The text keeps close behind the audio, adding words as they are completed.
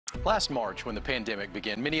Last March, when the pandemic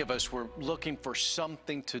began, many of us were looking for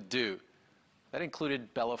something to do. That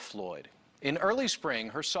included Bella Floyd. In early spring,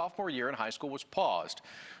 her sophomore year in high school was paused.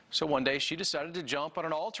 So one day she decided to jump on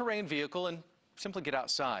an all-terrain vehicle and simply get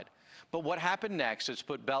outside. But what happened next has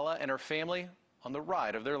put Bella and her family on the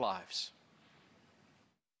ride of their lives.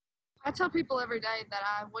 I tell people every day that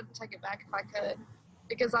I wouldn't take it back if I could,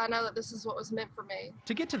 because I know that this is what was meant for me.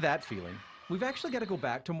 To get to that feeling, we've actually got to go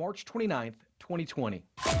back to March 29th, 2020.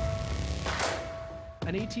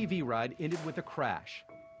 An ATV ride ended with a crash.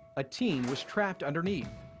 A teen was trapped underneath,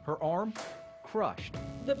 her arm crushed.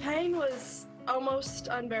 The pain was almost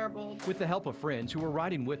unbearable. With the help of friends who were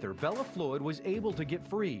riding with her, Bella Floyd was able to get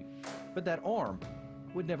free, but that arm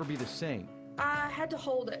would never be the same. I had to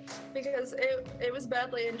hold it because it was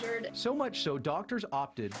badly injured. So much so, doctors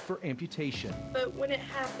opted for amputation. But when it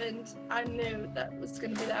happened, I knew that was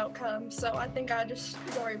going to be the outcome. So I think I just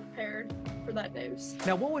was already prepared for that news.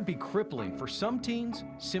 Now, what would be crippling for some teens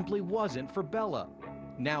simply wasn't for Bella.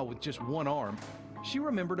 Now, with just one arm, she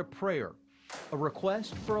remembered a prayer, a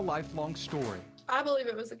request for a lifelong story. I believe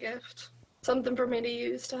it was a gift, something for me to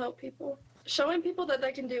use to help people. Showing people that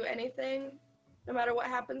they can do anything, no matter what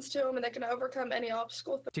happens to them, and they can overcome any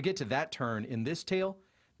obstacle. To get to that turn in this tale,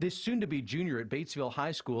 this soon-to-be junior at Batesville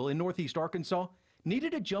High School in Northeast Arkansas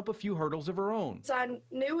needed to jump a few hurdles of her own. So I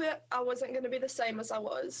knew I wasn't going to be the same as I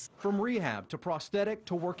was. From rehab to prosthetic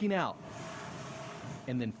to working out.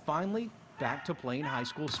 And then finally, back to playing high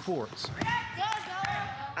school sports.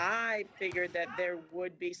 I figured that there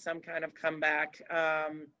would be some kind of comeback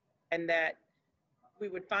and that we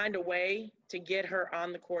would find a way to get her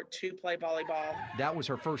on the court to play volleyball. That was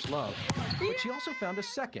her first love, but she also found a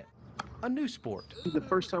second, a new sport. The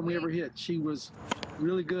first time we ever hit, she was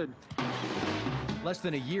really good. Less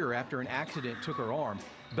than a year after an accident took her arm,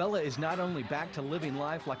 Bella is not only back to living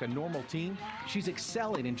life like a normal teen, she's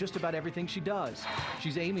excelling in just about everything she does.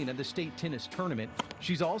 She's aiming at the state tennis tournament.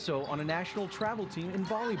 She's also on a national travel team in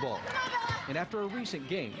volleyball. And after a recent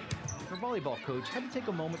game, her volleyball coach had to take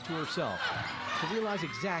a moment to herself to realize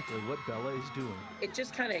exactly what Bella is doing. It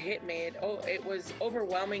just kind of hit me. It was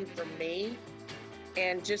overwhelming for me.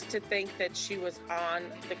 And just to think that she was on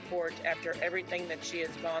the court after everything that she has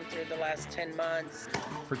gone through the last 10 months.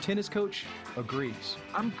 Her tennis coach agrees.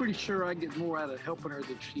 I'm pretty sure I get more out of helping her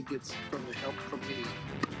than she gets from the help from me.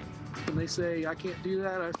 When they say, I can't do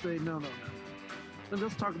that, I say, no.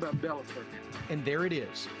 Let's talk about Bella for a minute. And there it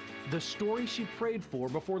is. The story she prayed for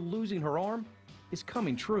before losing her arm is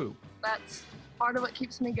coming true. That's part of what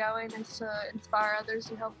keeps me going, is to inspire others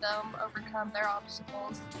and help them overcome their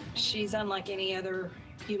obstacles. She's unlike any other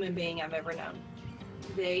human being I've ever known.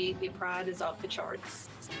 The pride is off the charts.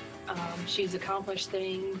 She's accomplished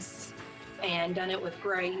things and done it with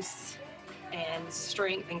grace and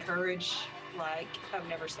strength and courage like I've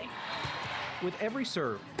never seen. With every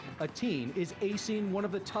serve, a teen is acing one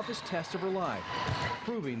of the toughest tests of her life,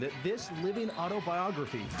 proving that this living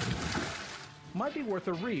autobiography might be worth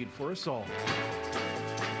a read for us all.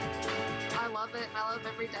 I love it. I love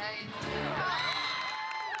every day.